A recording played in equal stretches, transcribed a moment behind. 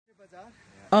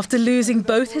After losing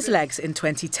both his legs in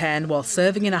 2010 while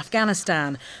serving in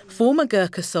Afghanistan, former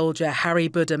Gurkha soldier Harry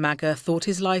BUDHA MAGAR thought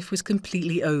his life was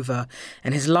completely over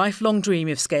and his lifelong dream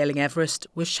of scaling Everest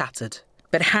was shattered.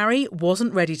 But Harry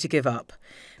wasn't ready to give up.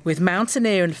 With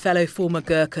mountaineer and fellow former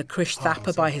Gurkha Krish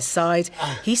Thapa by his side,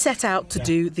 he set out to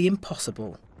do the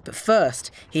impossible. But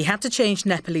first, he had to change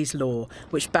Nepalese law,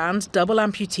 which banned double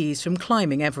amputees from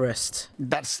climbing Everest.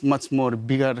 That's much more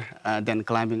bigger than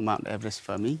climbing Mount Everest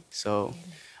for me. So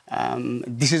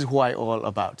this is why all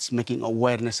about, it's making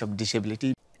awareness of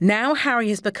disability. Now Harry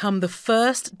has become the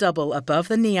first double above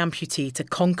the knee amputee to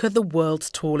conquer the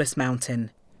world's tallest mountain.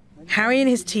 Harry and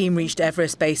his team reached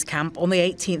Everest Base Camp on the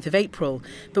 18th of April,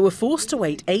 but were forced to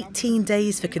wait 18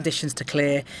 days for conditions to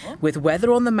clear, with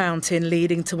weather on the mountain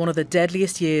leading to one of the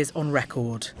deadliest years on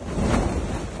record.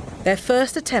 Their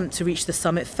first attempt to reach the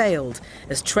summit failed,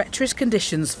 as treacherous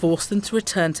conditions forced them to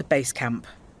return to base camp.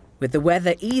 With the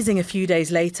weather easing a few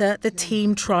days later, the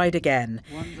team tried again.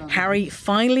 Harry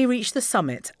finally reached the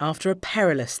summit after a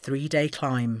perilous 3-day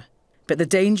climb. But the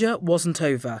danger wasn't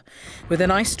over. With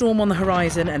an ice storm on the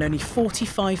horizon and only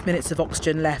 45 minutes of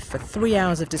oxygen left for 3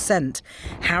 hours of descent,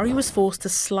 Harry was forced to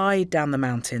slide down the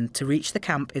mountain to reach the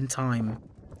camp in time.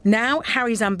 Now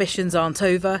Harry's ambitions aren't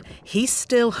over. He's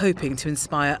still hoping to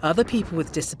inspire other people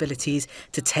with disabilities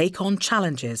to take on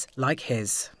challenges like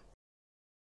his.